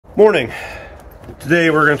Morning. Today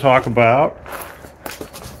we're going to talk about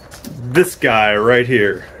this guy right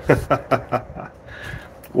here.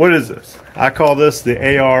 What is this? I call this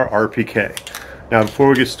the AR RPK. Now before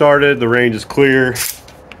we get started, the range is clear.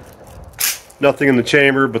 Nothing in the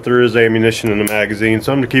chamber, but there is ammunition in the magazine,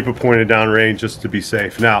 so I'm going to keep it pointed down range just to be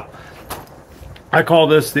safe. Now, I call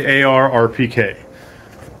this the AR RPK.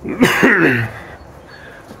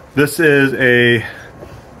 This is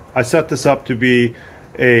I set this up to be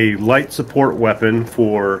a light support weapon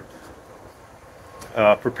for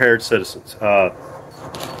prepared citizens.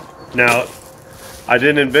 Now, I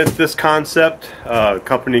didn't invent this concept. A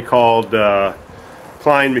company called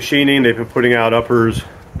Klein Machining, they've been putting out uppers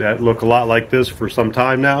that look a lot like this for some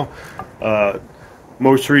time now.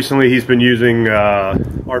 Most recently, he's been using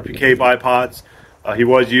RPK bipods. He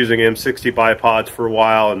was using M60 bipods for a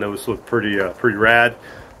while, and those look pretty rad,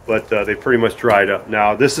 but they pretty much dried up.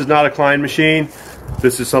 Now, this is not a Klein machine.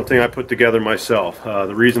 This is something I put together myself.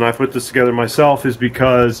 The reason I put this together myself is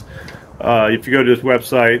because if you go to his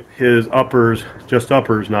website, his uppers, just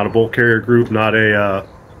uppers, not a bolt carrier group, not a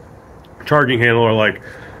charging handle, are like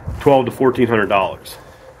 $1,200 to $1,400.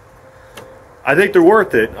 I think they're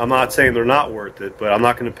worth it. I'm not saying they're not worth it, but I'm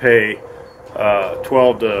not going to pay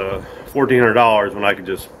 $1,200 to $1,400 when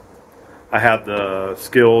I have the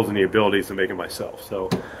skills and the abilities to make it myself. So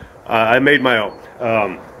I made my own.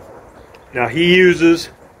 Now he uses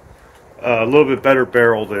a little bit better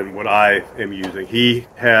barrel than what I am using. He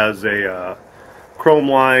has a chrome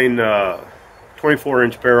line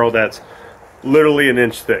 24-inch barrel that's literally an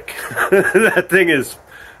inch thick. That thing's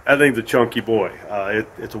a chunky boy.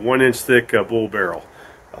 It's a 1-inch thick bull barrel.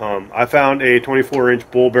 I found a 24-inch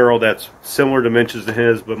bull barrel that's similar dimensions to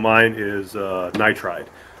his, but mine is nitride.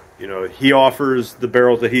 You know, he offers the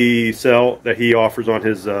barrels that he offers on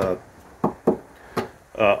his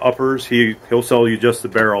uppers. He'll sell you just the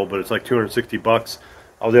barrel, but it's like 260 bucks.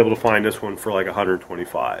 I was able to find this one for like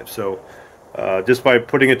 125. So just by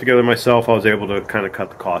putting it together myself, I was able to kind of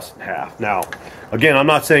cut the cost in half. Now, again, I'm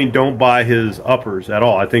not saying don't buy his uppers at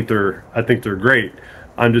all. I think they're great.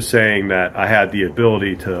 I'm just saying that I had the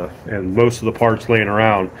ability to, and most of the parts laying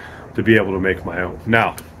around, to be able to make my own.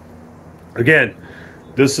 Now, again,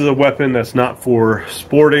 this is a weapon that's not for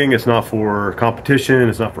sporting, it's not for competition,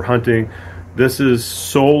 it's not for hunting. This is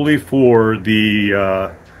solely for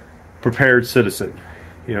the prepared citizen.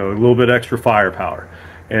 You know, a little bit extra firepower.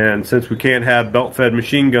 And since we can't have belt-fed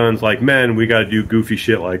machine guns like men, we got to do goofy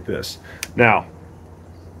shit like this. Now,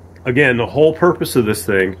 again, the whole purpose of this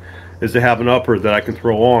thing is to have an upper that I can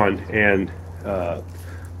throw on and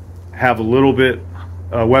have a little bit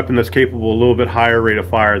weapon that's capable of a little bit higher rate of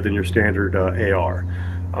fire than your standard AR.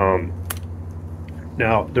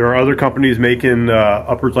 Now, there are other companies making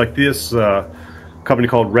uppers like this. A company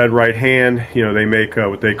called Red Right Hand. You know, they make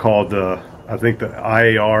what they call I think the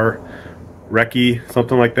AR15,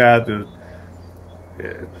 something like that.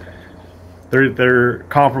 They're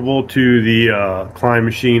comparable to the Klein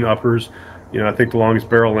machine uppers. You know, I think the longest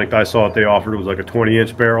barrel length I saw that they offered was like a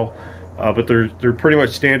 20-inch barrel. But they're pretty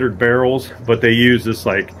much standard barrels, but they use this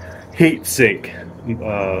like heat sink,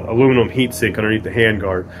 aluminum heat sink underneath the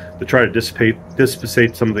handguard to try to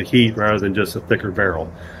dissipate some of the heat rather than just a thicker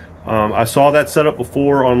barrel. I saw that setup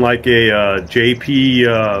before on like a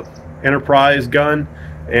JP Enterprise gun,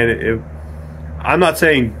 and I'm not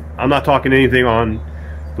talking anything on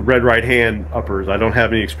the Red Right Hand uppers. I don't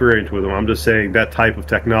have any experience with them. I'm just saying that type of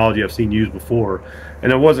technology I've seen used before,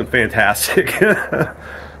 and it wasn't fantastic.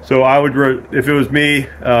 So I would, if it was me,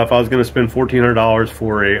 if I was going to spend $1,400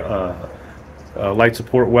 for a light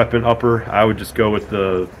support weapon upper, I would just go with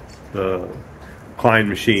the Klein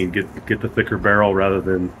machine. Get the thicker barrel rather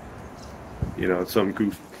than, you know, some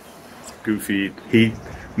goofy heat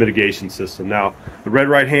mitigation system. Now, the Red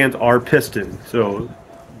Right Hands are piston, so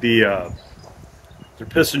they're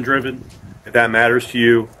piston driven, if that matters to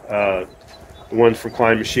you. The ones from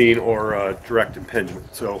Klein machine or direct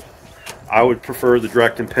impingement. So I would prefer the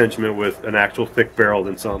direct impingement with an actual thick barrel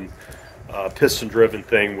than some piston driven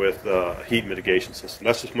thing with heat mitigation system.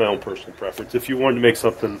 That's just my own personal preference. If you wanted to make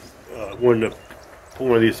something, wanted to pull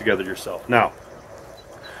one of these together yourself. Now,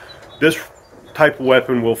 this type of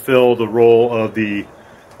weapon will fill the role of the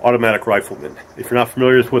automatic rifleman. If you're not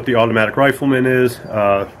familiar with what the automatic rifleman is,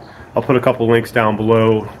 I'll put a couple links down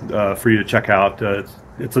below for you to check out.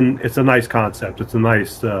 It's a nice concept. It's a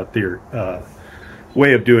nice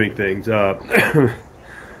way of doing things.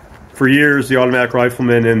 For years, the automatic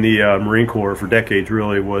rifleman in the Marine Corps, for decades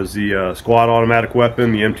really, was the squad automatic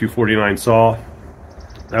weapon, the M249 saw.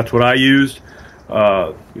 That's what I used.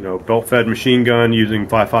 You know, belt-fed machine gun using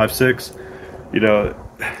 5.56. You know,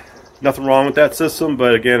 Nothing wrong with that system,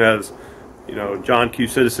 but again, as you know, John Q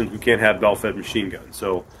citizens, we can't have bell-fed machine guns.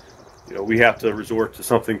 So, you know, we have to resort to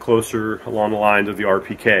something closer along the lines of the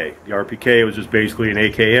RPK. The RPK was just basically an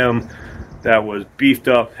AKM that was beefed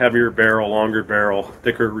up, heavier barrel, longer barrel,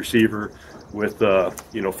 thicker receiver with,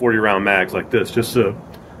 you know, 40-round mags like this, just to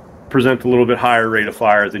present a little bit higher rate of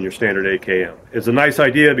fire than your standard AKM. It's a nice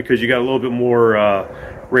idea because you got a little bit more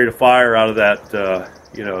rate of fire out of that,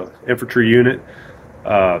 you know, infantry unit.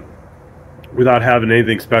 Without having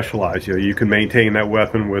anything specialized. You know, you can maintain that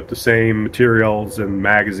weapon with the same materials and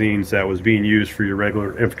magazines that was being used for your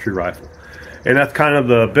regular infantry rifle. And that's kind of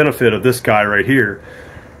the benefit of this guy right here,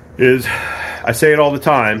 is, I say it all the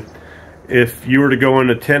time, if you were to go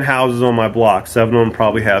into 10 houses on my block, 7 of them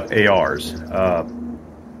probably have ARs.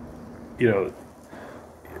 You know,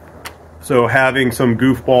 so having some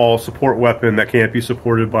goofball support weapon that can't be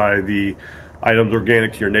supported by the items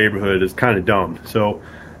organic to your neighborhood is kind of dumb. So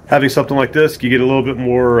having something like this, you get a little bit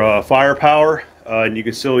more firepower, and you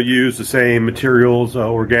can still use the same materials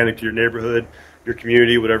organic to your neighborhood, your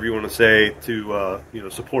community, whatever you want to say, to you know,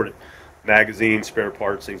 support it. Magazines, spare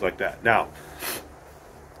parts, things like that. Now,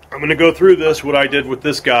 I'm going to go through this, what I did with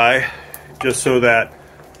this guy, just so that,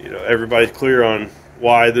 you know, everybody's clear on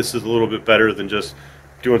why this is a little bit better than just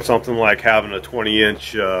doing something like having a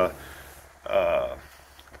 20-inch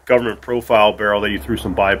government profile barrel that you threw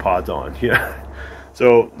some bipods on. Yeah.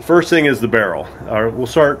 So the first thing is the barrel. We'll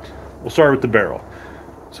start with the barrel.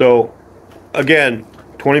 So again,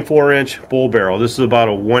 24-inch bull barrel. This is about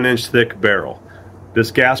a 1-inch thick barrel. This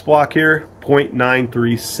gas block here,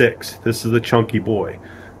 0.936. This is the chunky boy.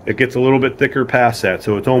 It gets a little bit thicker past that,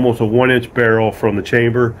 so it's almost a 1-inch barrel from the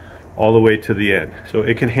chamber all the way to the end. So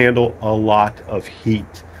it can handle a lot of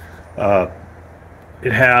heat. It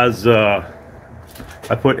has, I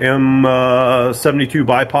put M72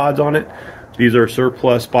 bipods on it. These are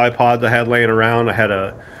surplus bipods I had laying around. I had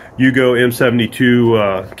a Yugo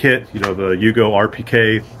M72 kit, you know, the Yugo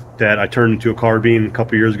RPK that I turned into a carbine a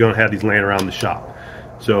couple years ago, and had these laying around the shop.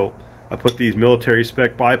 So I put these military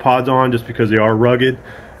spec bipods on just because they are rugged,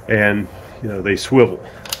 and you know, they swivel.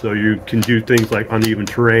 So you can do things like uneven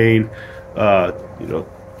terrain, you know,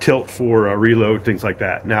 tilt for reload, things like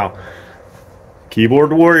that. Now,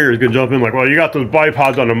 keyboard warrior is going to jump in like, well, you got those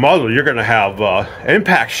bipods on the muzzle, you're going to have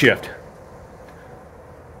impact shift.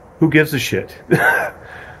 Who gives a shit?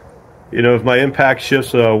 You know, if my impact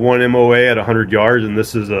shifts 1 MOA at 100 yards and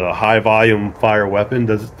this is a high volume fire weapon,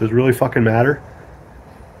 does it really fucking matter?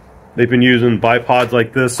 They've been using bipods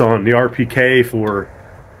like this on the RPK for,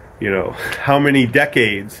 you know, how many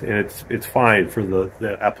decades, and it's fine for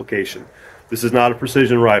the application. This is not a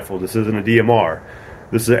precision rifle. This isn't a DMR.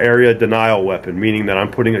 This is an area denial weapon, meaning that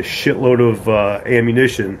I'm putting a shitload of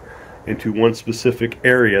ammunition into one specific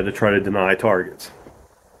area to try to deny targets.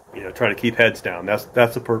 You know, try to keep heads down. That's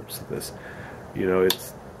the purpose of this. You know,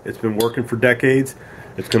 it's been working for decades.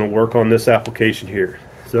 It's going to work on this application here.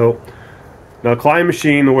 So now, Klein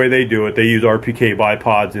machine, the way they do it, they use RPK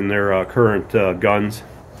bipods in their current guns.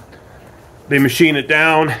 They machine it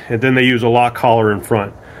down, and then they use a lock collar in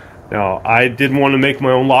front. Now, I didn't want to make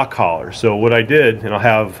my own lock collar, so what I did, and I'll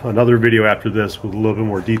have another video after this with a little bit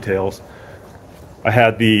more details, I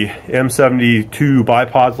had the M72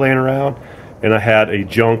 bipods laying around, and I had a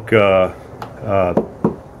junk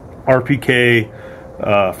RPK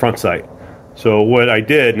front sight. So what I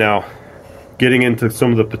did, now getting into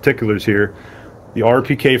some of the particulars here, the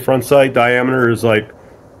RPK front sight diameter is like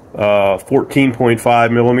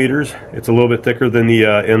 14.5 millimeters. It's a little bit thicker than the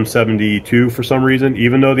M72 for some reason,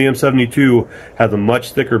 even though the M72 has a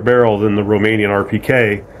much thicker barrel than the Romanian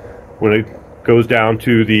RPK. When it goes down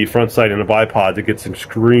to the front sight in the bipods, it gets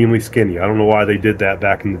extremely skinny. I don't know why they did that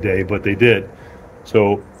back in the day, but they did.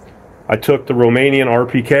 So I took the Romanian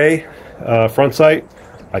RPK front sight,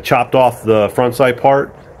 I chopped off the front sight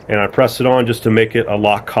part, and I pressed it on just to make it a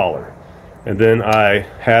lock collar. And then I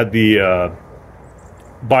had the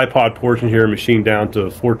bipod portion here machined down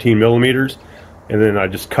to 14 millimeters, and then I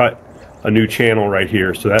just cut a new channel right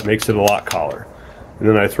here, so that makes it a lock collar. And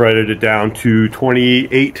then I threaded it down to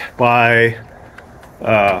 28 by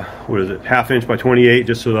what is it, ½ inch by 28,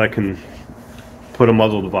 just so that I can put a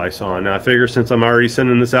muzzle device on. Now I figure since I'm already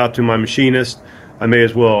sending this out to my machinist, I may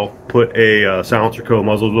as well put a silencer co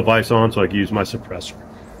muzzle device on so I can use my suppressor.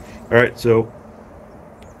 Alright, so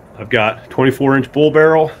I've got 24-inch bull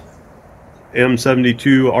barrel,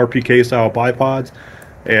 M72 RPK style bipods,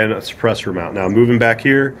 and a suppressor mount. Now moving back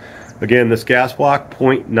here, again, this gas block,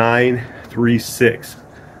 0.936.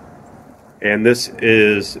 And this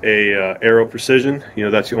is a Aero Precision. You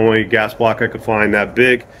know, that's the only gas block I could find that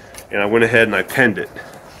big. And I went ahead and I penned it.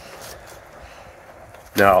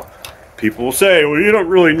 Now, People will say, well, you don't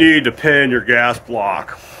really need to pin your gas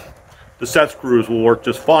block. The set screws will work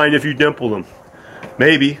just fine if you dimple them.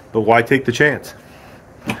 Maybe, but why take the chance?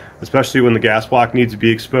 Especially when the gas block needs to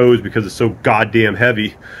be exposed because it's so goddamn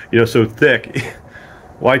heavy, you know, so thick.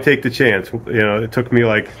 Why take the chance? You know, it took me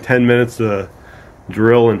like 10 minutes to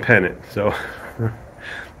drill and pin it. So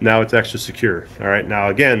now it's extra secure. All right, now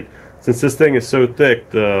again, since this thing is so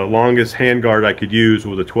thick, the longest handguard I could use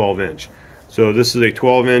was a 12-inch. So this is a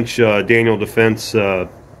 12-inch Daniel Defense slimline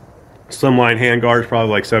handguard,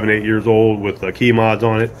 probably like 7-8 years old, with key mods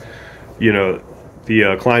on it. You know,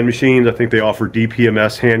 the Klein machines, I think they offer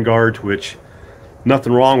DPMS handguards, which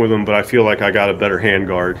nothing wrong with them, but I feel like I got a better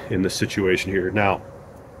handguard in this situation here. Now,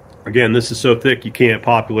 again, this is so thick you can't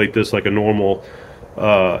populate this like a normal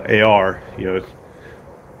AR, you know,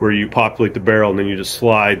 where you populate the barrel and then you just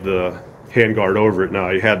slide the handguard over it. Now,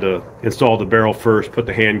 you had to install the barrel first, put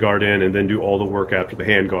the handguard in, and then do all the work after the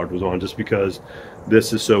handguard was on, just because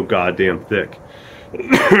this is so goddamn thick.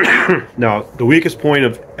 Now, the weakest point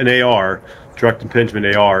of an AR, direct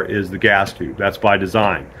impingement AR, is the gas tube. That's by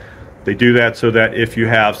design. They do that so that if you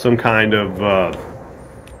have some kind of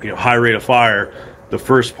you know, high rate of fire, the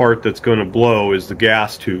first part that's going to blow is the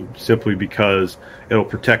gas tube, simply because it'll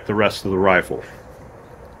protect the rest of the rifle.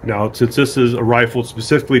 Now, since this is a rifle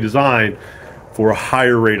specifically designed for a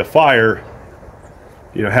higher rate of fire,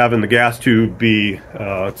 you know, having the gas tube be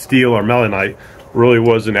steel or melanite really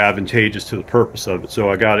wasn't advantageous to the purpose of it. So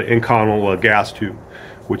I got an Inconel gas tube,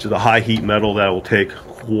 which is a high heat metal that will take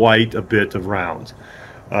quite a bit of rounds.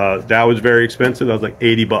 That was very expensive. That was like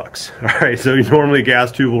 80 bucks. All right, so normally a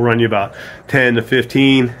gas tube will run you about 10 to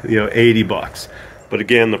 15, you know, 80 bucks. But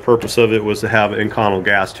again, the purpose of it was to have an Inconel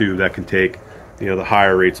gas tube that can take, you know, the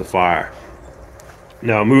higher rates of fire.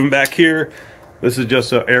 Now, moving back here, this is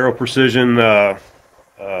just an Aero Precision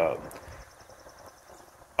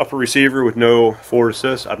upper receiver with no forward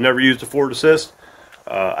assist. I've never used a forward assist.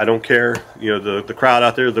 I don't care. You know, the crowd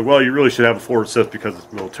out there is like, well, you really should have a forward assist because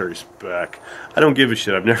it's military spec. I don't give a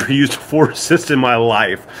shit. I've never used a forward assist in my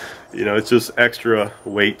life. You know, it's just extra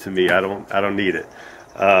weight to me. I don't need it.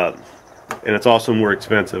 And it's also more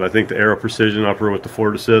expensive. I think the Aero Precision upper with the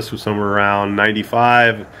forward assist was somewhere around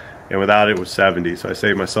 95, and without it was 70. So I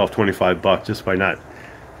saved myself 25 bucks just by not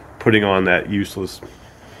putting on that useless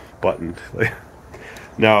button.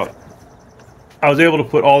 Now, I was able to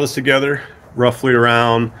put all this together roughly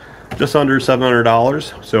around just under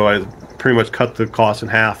 $700. So I pretty much cut the cost in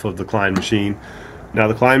half of the Klein machine. Now,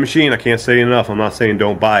 the Klein machine, I can't say enough. I'm not saying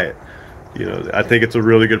don't buy it. You know, I think it's a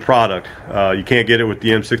really good product. You can't get it with the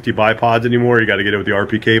M60 Bipods anymore. You got to get it with the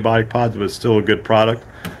RPK Bipods, but it's still a good product.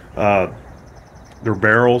 Their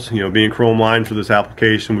barrels, you know, being chrome lined for this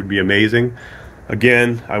application would be amazing.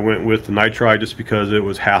 Again, I went with the nitride just because it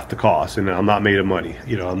was half the cost, and I'm not made of money.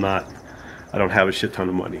 You know, I don't have a shit ton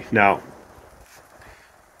of money. Now,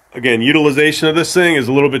 again, utilization of this thing is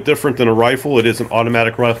a little bit different than a rifle. It is an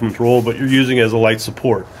automatic rifleman's roll, but you're using it as a light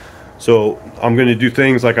support. So I'm going to do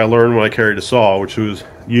things like I learned when I carried a saw, which was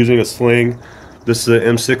using a sling. This is an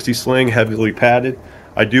M60 sling, heavily padded.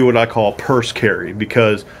 I do what I call purse carry,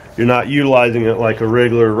 because you're not utilizing it like a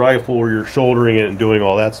regular rifle where you're shouldering it and doing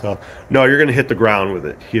all that stuff. No, you're going to hit the ground with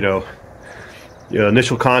it. You know,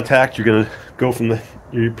 initial contact, you're going to go from the,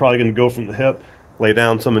 you're probably going to go from the hip, lay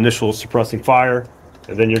down some initial suppressing fire,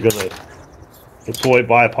 and then you're going to deploy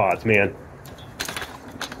bipods, man.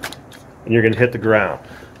 And you're going to hit the ground.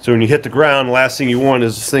 So when you hit the ground, the last thing you want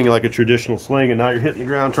is this thing like a traditional sling, and now you're hitting the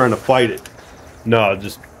ground trying to fight it. No,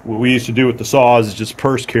 just what we used to do with the saws is just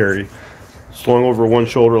purse carry, slung over one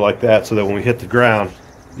shoulder like that, so that when we hit the ground,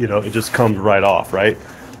 you know, it just comes right off, right?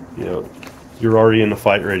 You know, you're already in the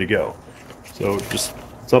fight, ready to go. So just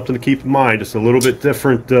something to keep in mind. Just a little bit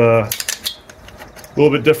different,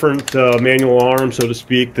 manual arm, so to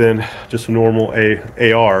speak, than just a normal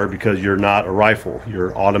AR, because you're not a rifle. You're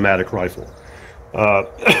an automatic rifle.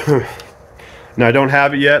 Now, I don't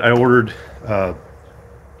have it yet. I ordered. I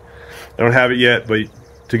don't have it yet, but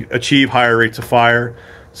to achieve higher rates of fire,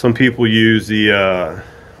 some people use the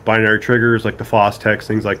binary triggers like the Fostex,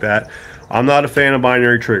 things like that. I'm not a fan of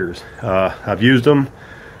binary triggers. I've used them,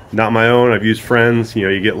 not my own. I've used friends. You know,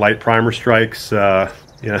 you get light primer strikes. Yeah,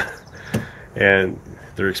 and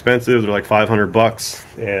they're expensive. They're like 500 bucks,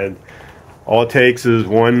 and all it takes is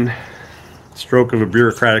one stroke of a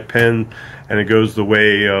bureaucratic pen, and it goes the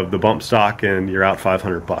way of the bump stock, and you're out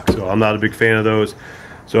 500 bucks. So I'm not a big fan of those.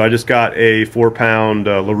 So I just got a 4-pound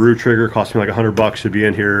LaRue trigger. Cost me like 100 bucks. Should be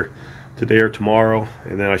in here today or tomorrow,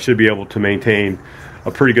 and then I should be able to maintain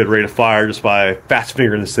a pretty good rate of fire just by fast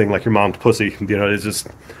fingering this thing like your mom's pussy. You know, it's just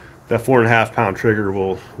that 4.5-pound trigger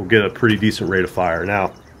will get a pretty decent rate of fire.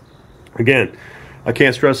 Now, Again, I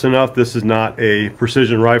can't stress enough, this is not a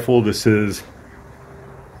precision rifle. This is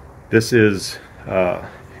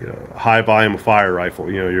you know, high volume of fire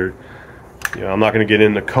rifle. You know, I'm not going to get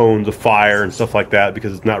into cones of fire and stuff like that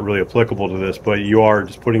because it's not really applicable to this, but you are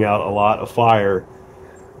just putting out a lot of fire.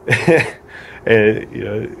 And you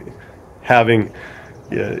know, having,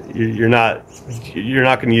 you're not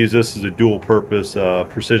going to use this as a dual purpose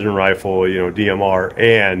precision rifle, you know, DMR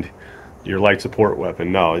and your light support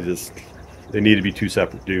weapon. No, they need to be two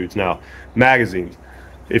separate dudes. Now, magazines.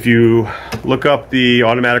 If you look up the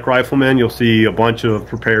automatic rifleman, you'll see a bunch of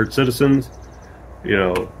prepared citizens, you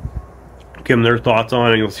know, give them their thoughts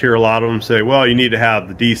on it. You'll hear a lot of them say, well, you need to have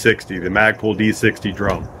the D60, the Magpul D60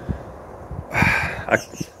 drum.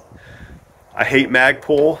 I hate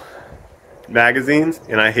Magpul magazines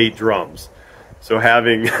and I hate drums. So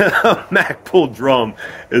having a Magpul drum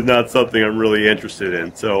is not something I'm really interested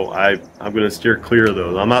in. So I'm going to steer clear of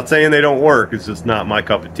those. I'm not saying they don't work, it's just not my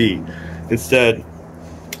cup of tea. Instead,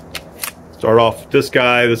 start off with this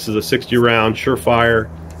guy. This is a 60 round Surefire.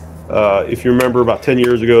 If you remember about 10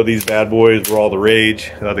 years ago, these bad boys were all the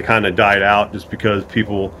rage. They kind of died out just because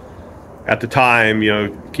people at the time, you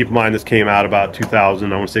know, keep in mind this came out about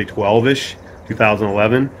 2000, I want to say 12-ish,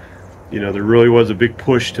 2011. You know, there really was a big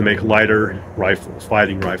push to make lighter rifles,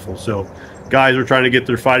 fighting rifles. So guys were trying to get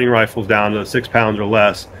their fighting rifles down to 6 pounds or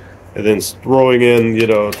less, and then throwing in, you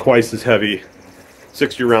know, twice as heavy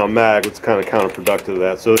 60 round mag was kind of counterproductive to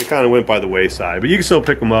that. So they kind of went by the wayside, but you can still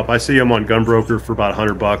pick them up. I see them on Gunbroker for about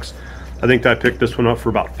 $100. I think I picked this one up for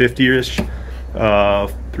about 50-ish 3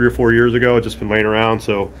 or 4 years ago. It's just been laying around,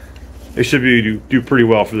 so it should do pretty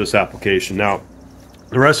well for this application. Now,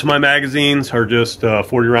 the rest of my magazines are just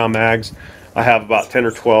 40 round mags. I have about 10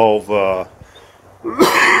 or 12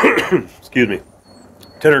 excuse me,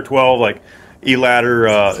 10 or 12 like E-ladder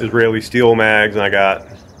Israeli steel mags, and I got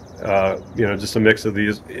you know, just a mix of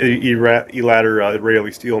these E-ladder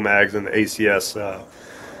Israeli steel mags and the ACS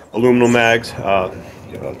aluminum mags.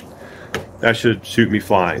 You know, that should suit me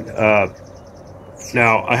fine.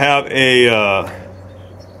 Now I have a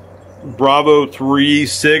Bravo 3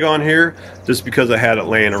 SIG on here just because I had it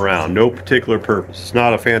laying around. No particular purpose. It's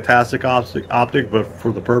not a fantastic optic, but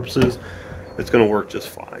for the purposes, it's going to work just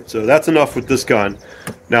fine. So that's enough with this gun.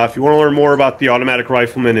 Now, if you want to learn more about the automatic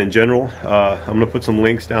rifleman in general, I'm going to put some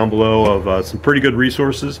links down below of some pretty good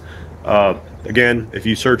resources. Again, if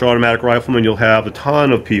you search automatic rifleman, you'll have a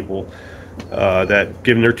ton of people that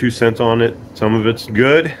giving their 2 cents on it. Some of it's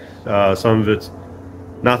good, some of it's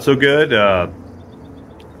not so good.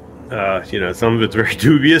 You know, some of it's very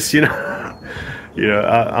dubious. You know,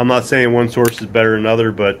 I'm not saying one source is better than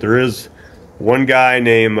another, but there is one guy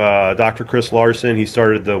named Dr. Chris Larsen. He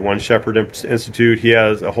started the One Shepherd Institute. He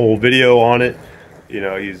has a whole video on it. You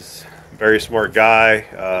know, he's a very smart guy.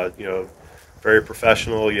 You know, very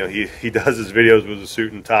professional. You know, he does his videos with a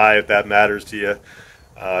suit and tie, if that matters to you.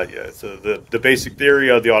 Yeah. So the basic theory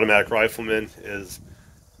of the automatic rifleman is,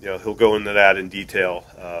 you know, he'll go into that in detail.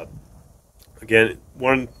 Again,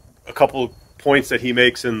 a couple points that he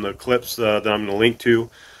makes in the clips that I'm going to link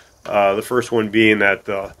to. The first one being that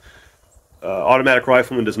the automatic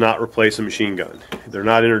rifleman does not replace a machine gun. They're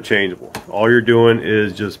not interchangeable. All you're doing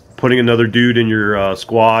is just putting another dude in your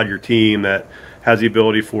squad, your team, that has the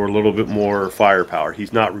ability for a little bit more firepower.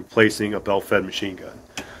 He's not replacing a belt-fed machine gun.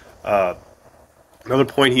 Another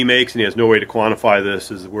point he makes, and he has no way to quantify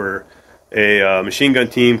this, is where a machine gun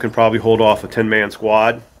team can probably hold off a 10-man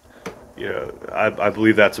squad. You know, I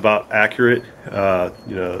believe that's about accurate.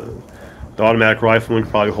 You know, the automatic rifleman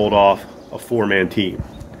can probably hold off a 4-man team.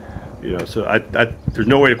 You know, so there's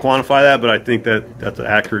no way to quantify that, but I think that's an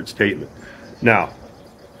accurate statement. Now,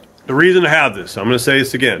 the reason to have this, I'm going to say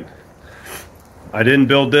this again. I didn't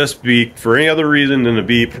build this for any other reason than to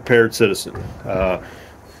be a prepared citizen.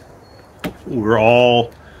 We're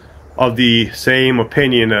all of the same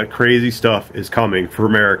opinion that crazy stuff is coming for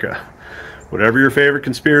America. Whatever your favorite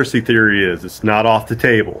conspiracy theory is, it's not off the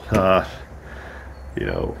table. You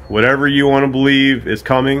know, whatever you want to believe is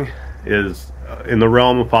coming is in the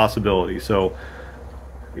realm of possibility. So,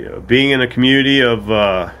 you know, being in a community of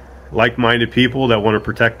like-minded people that want to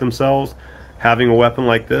protect themselves, having a weapon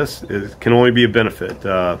like this can only be a benefit.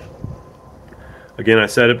 Again, I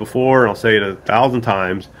said it before, and I'll say it 1,000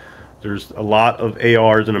 times. There's a lot of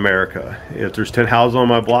ARs in America. If there's 10 houses on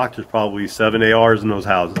my block, there's probably 7 ARs in those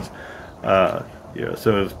houses. You know,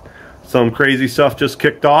 so if some crazy stuff just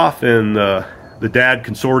kicked off and the dad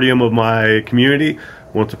consortium of my community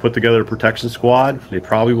wants to put together a protection squad, they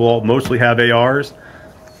probably will mostly have ARs.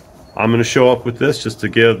 I'm going to show up with this just to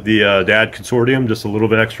give the dad consortium just a little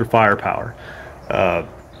bit extra firepower.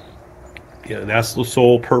 Yeah, that's the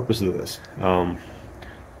sole purpose of this.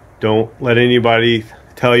 Don't let anybody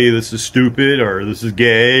tell you this is stupid or this is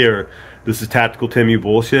gay or this is tactical Timmy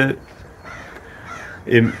bullshit.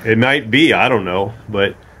 It might be, I don't know,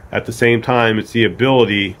 but at the same time, it's the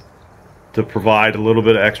ability to provide a little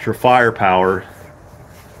bit of extra firepower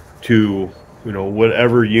to, you know,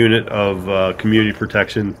 whatever unit of community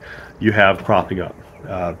protection you have cropping up.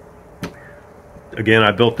 Again,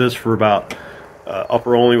 I built this for about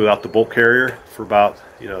upper only without the bolt carrier for about,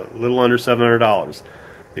 you know, a little under $700.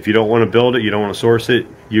 If you don't want to build it, you don't want to source it,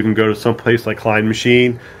 you can go to some place like Klein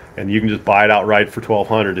Machine and you can just buy it outright for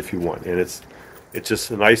 $1,200 if you want. And it's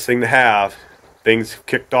just a nice thing to have. Things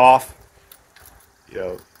kicked off, you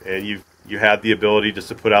know, and you had the ability just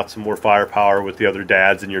to put out some more firepower with the other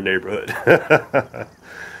dads in your neighborhood. But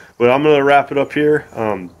I'm going to wrap it up here.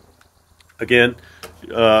 Again,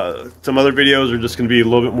 some other videos are just going to be a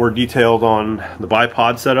little bit more detailed on the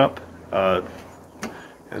bipod setup.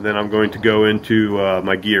 And then I'm going to go into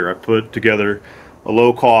my gear. I put together a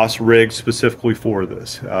low-cost rig specifically for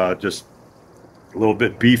this. Just a little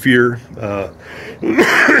bit beefier, a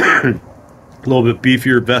little bit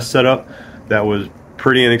beefier vest setup that was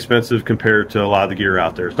pretty inexpensive compared to a lot of the gear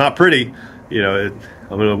out there. It's not pretty, you know,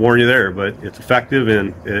 I'm going to warn you there, but it's effective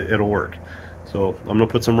and it'll work. So I'm going to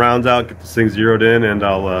put some rounds out, get this thing zeroed in, and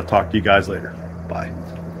I'll talk to you guys later. Bye.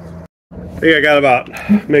 I think I got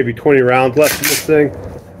about maybe 20 rounds left in this thing.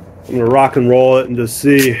 I'm going to rock and roll it and just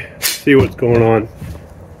see what's going on.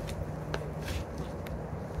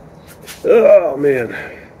 Oh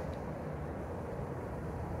man.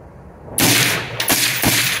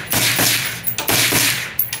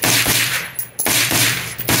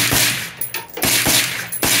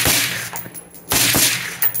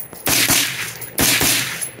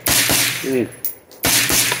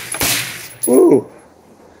 Woo!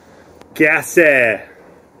 Gassy!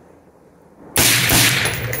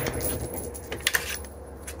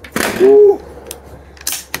 Woo!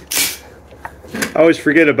 I always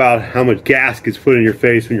forget about how much gas gets put in your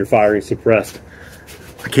face when you're firing suppressed.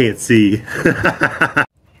 I can't see.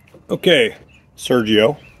 Okay,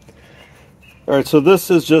 Sergio. Alright, so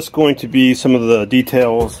this is just going to be some of the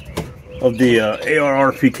details of the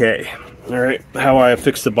AR-RPK. Alright, how I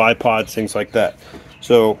fix the bipods, things like that.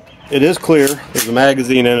 So, it is clear. There's a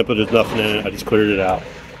magazine in it, but there's nothing in it. I just cleared it out.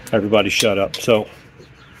 Everybody shut up. So,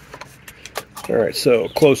 alright, so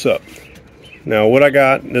close up. Now, what I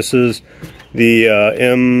got, this is the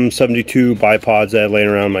M72 bipods that I laying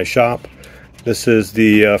around my shop. This is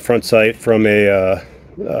the front sight from a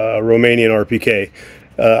Romanian RPK.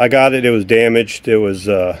 I got it, it was damaged. It was,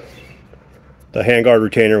 the handguard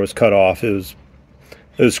retainer was cut off. It was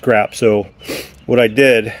scrap. So what I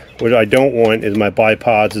did, what I don't want is my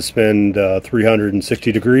bipods to spin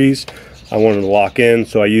 360 degrees. I wanted to lock in,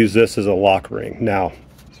 so I use this as a lock ring. Now,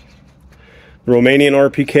 Romanian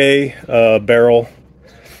RPK barrel,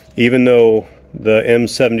 even though the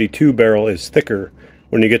M72 barrel is thicker,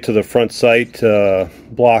 when you get to the front sight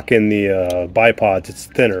block in the bipods, it's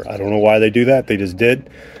thinner. I don't know why they do that, they just did.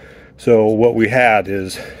 So what we had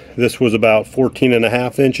is, this was about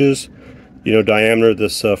 14.5 inches, you know, diameter,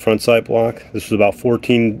 this front sight block. This was about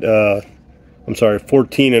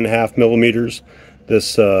 14.5 millimeters,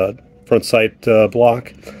 this front sight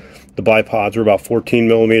block. The bipods were about 14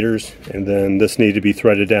 millimeters, and then this needed to be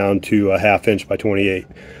threaded down to a 1/2 inch by 28.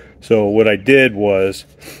 So what I did was,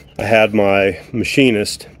 I had my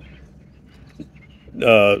machinist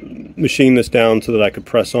machine this down so that I could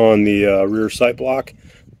press on the rear sight block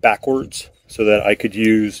backwards, so that I could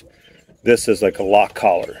use this as like a lock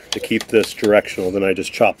collar to keep this directional. Then I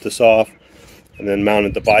just chopped this off and then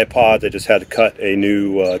mounted the bipods. I just had to cut a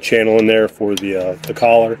new channel in there for the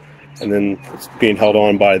collar, and then it's being held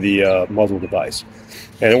on by the muzzle device,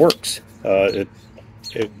 and it works. It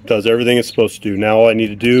does everything it's supposed to do. Now all I need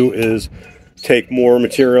to do is take more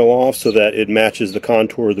material off so that it matches the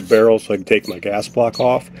contour of the barrel, so I can take my gas block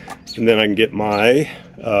off, and then I can get my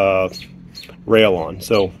rail on.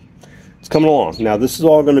 So it's coming along. Now this is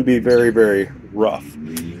all going to be very, very rough.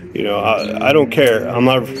 You know, I don't care. I'm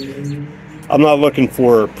not looking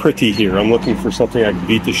for pretty here. I'm looking for something I can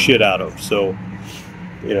beat the shit out of. So,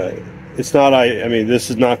 you know, it's not, I mean, this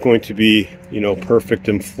is not going to be, you know, perfect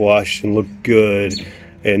and flush and look good,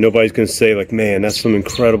 and nobody's going to say like, man, that's some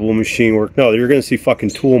incredible machine work. No, you're going to see fucking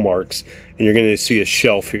tool marks, and you're going to see a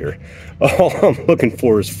shelf here. All I'm looking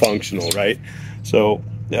for is functional, right? So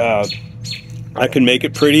I can make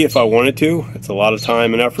it pretty if I wanted to. It's a lot of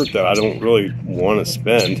time and effort that I don't really want to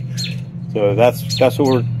spend. So that's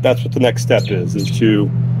what the next step is to,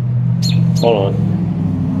 hold on.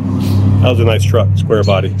 That was a nice truck, square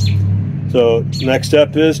body. So next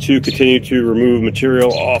step is to continue to remove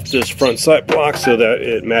material off this front sight block so that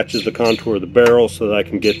it matches the contour of the barrel, so that I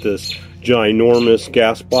can get this ginormous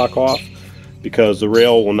gas block off, because the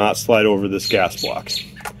rail will not slide over this gas block.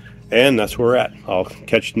 And that's where we're at. I'll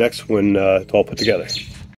catch you next when it's all put together.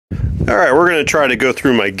 Alright, we're going to try to go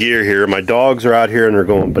through my gear here. My dogs are out here and they're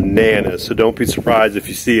going bananas, so don't be surprised if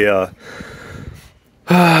you see a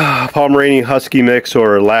Pomeranian Husky mix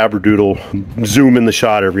or a Labradoodle zoom in the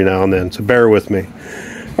shot every now and then, so bear with me.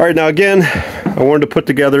 Alright, now again, I wanted to put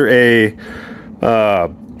together a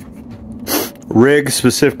rig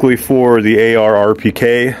specifically for the AR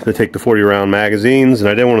RPK to take the 40 round magazines, and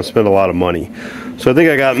I didn't want to spend a lot of money. So I think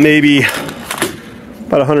I got maybe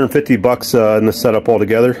about 150 bucks in the setup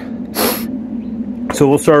altogether. So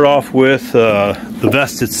we'll start off with the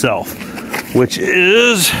vest itself, which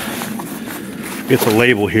is, it's a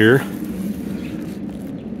label here.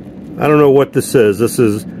 I don't know what this is. This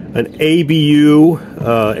is an ABU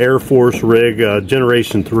Air Force rig,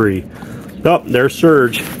 Generation 3. Oh, there's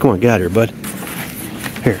Surge. Come on, get out of here, bud.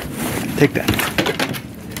 Here, take that.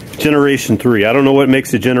 Generation 3. I don't know what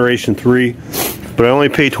makes it Generation 3, but I only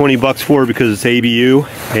paid 20 bucks for it because it's ABU,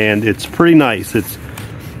 and it's pretty nice. It's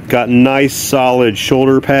got nice solid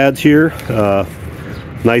shoulder pads here,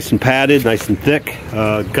 nice and padded, nice and thick.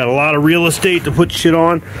 Got a lot of real estate to put shit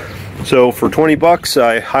on. So for 20 bucks,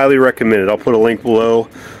 I highly recommend it. I'll put a link below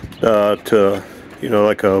to, you know,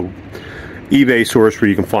 like a eBay source where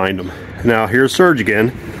you can find them. Now here's Surge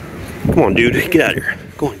again. Come on, dude, get out of here.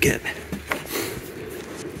 Go on, get.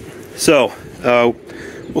 So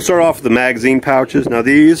we'll start off with the magazine pouches. Now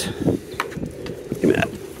these, give me that.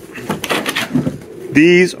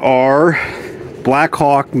 These are Black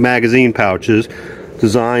Hawk magazine pouches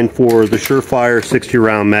designed for the Surefire 60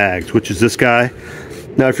 round mags, which is this guy.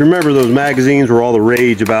 Now if you remember, those magazines were all the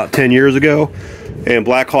rage about 10 years ago, and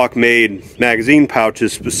Black Hawk made magazine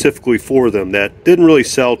pouches specifically for them that didn't really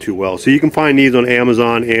sell too well. So you can find these on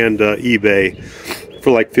Amazon and eBay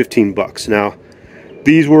for like 15 bucks. Now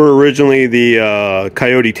these were originally the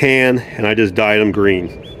Coyote Tan, and I just dyed them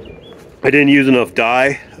green. I didn't use enough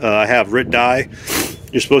dye. I have RIT dye.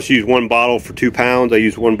 You're supposed to use 1 bottle for 2 pounds. I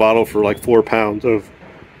used 1 bottle for like 4 pounds of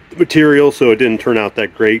material, so it didn't turn out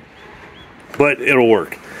that great, but it'll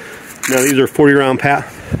work. Now these are 40 round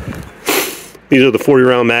These are the 40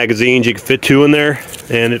 round magazines. You can fit 2 in there,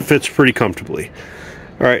 and it fits pretty comfortably.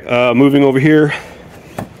 All right, moving over here.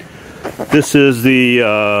 This is the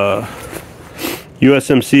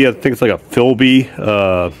USMC. I think it's like a Philby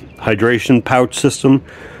hydration pouch system.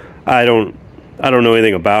 I don't know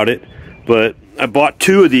anything about it, but I bought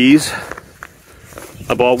 2 of these.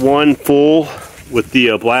 I bought one full with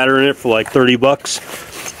the bladder in it for like 30 bucks,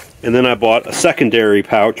 and then I bought a secondary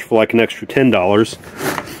pouch for like an extra $10,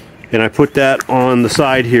 and I put that on the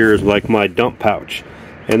side here as like my dump pouch,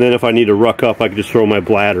 and then if I need to ruck up, I can just throw my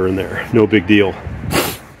bladder in there. No big deal.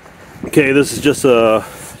 Okay, this is just a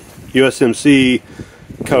USMC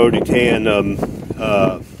Coyote Tan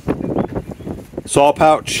saw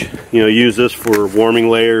pouch. You know, use this for warming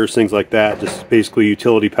layers, things like that. Just basically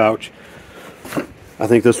utility pouch. I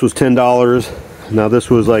think this was $10. Now this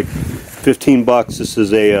was like 15 bucks. This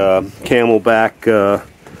is a Camelback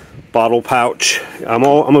bottle pouch. I'm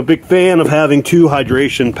a big fan of having 2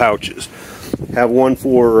 hydration pouches. Have one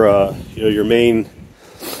for you know, your main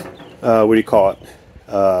what do you call it?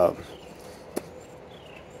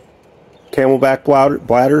 Camelback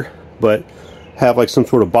bladder, but have like some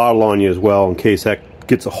sort of bottle on you as well in case that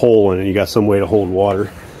gets a hole in it. You got some way to hold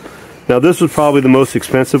water. Now this was probably the most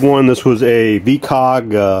expensive one. This was a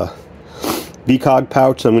VCOG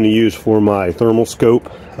pouch I'm going to use for my thermal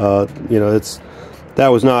scope. You know, that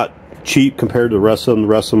was not cheap compared to the rest of them. The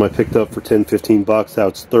rest of them I picked up for 10-15 bucks. That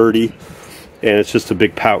was 30, and it's just a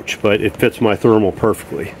big pouch, but it fits my thermal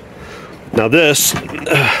perfectly. Now this, what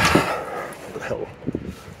the hell,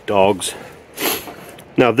 dogs.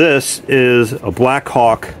 Now this is a Black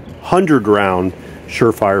Hawk 100 round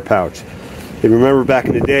Surefire pouch. If you remember back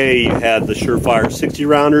in the day, you had the Surefire 60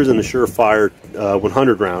 rounders and the Surefire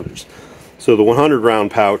 100 rounders. So the 100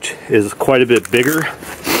 round pouch is quite a bit bigger,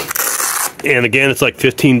 and again, it's like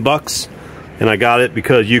 15 bucks, and I got it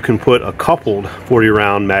because you can put a coupled 40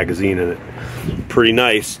 round magazine in it. Pretty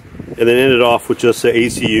nice. And then ended off with just the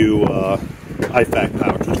ACU IFAC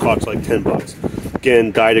pouch, which costs like 10 bucks.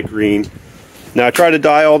 Again, dyed it green. Now I try to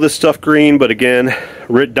dye all this stuff green, but again,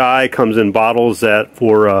 RIT dye comes in bottles that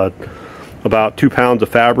for about 2 pounds of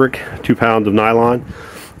fabric, 2 pounds of nylon,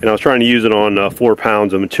 and I was trying to use it on 4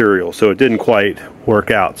 pounds of material, so it didn't quite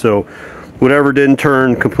work out. So whatever didn't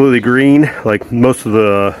turn completely green, like most of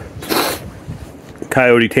the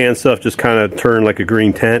coyote tan stuff just kind of turned like a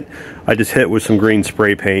green tent. I just hit with some green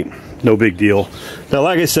spray paint. No big deal. Now,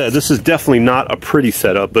 like I said, this is definitely not a pretty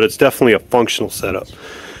setup, but it's definitely a functional setup.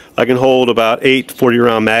 I can hold about 8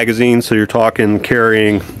 40-round magazines, so you're talking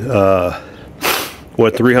carrying,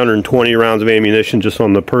 320 rounds of ammunition just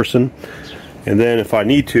on the person. And then if I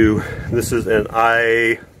need to, this is an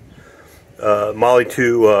Molly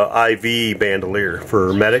 2 IV bandolier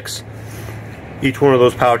for medics. Each one of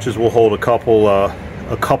those pouches will hold a coupled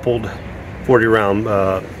 40-round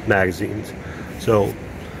magazines. So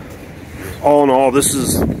all in all, this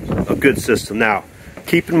is a good system. Now,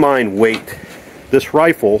 keep in mind weight. This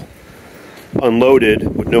rifle,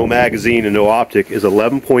 unloaded with no magazine and no optic, is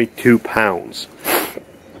 11.2 pounds.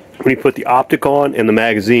 When you put the optic on and the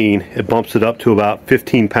magazine, it bumps it up to about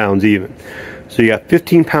 15 pounds even. So you got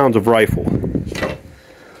 15 pounds of rifle,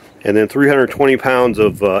 and then 320 pounds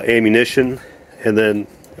of ammunition, and then,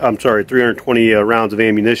 I'm sorry, 320 rounds of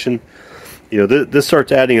ammunition. You know, this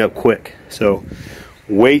starts adding up quick. So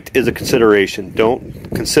weight is a consideration.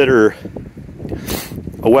 Don't consider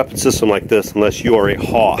a weapon system like this unless you are a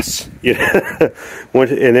hoss. You know?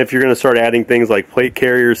 And if you're going to start adding things like plate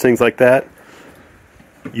carriers, things like that,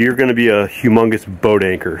 you're going to be a humongous boat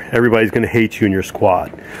anchor. Everybody's going to hate you in your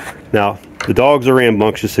squad. Now, the dogs are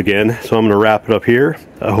rambunctious again, so I'm going to wrap it up here.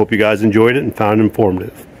 I hope you guys enjoyed it and found it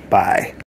informative. Bye.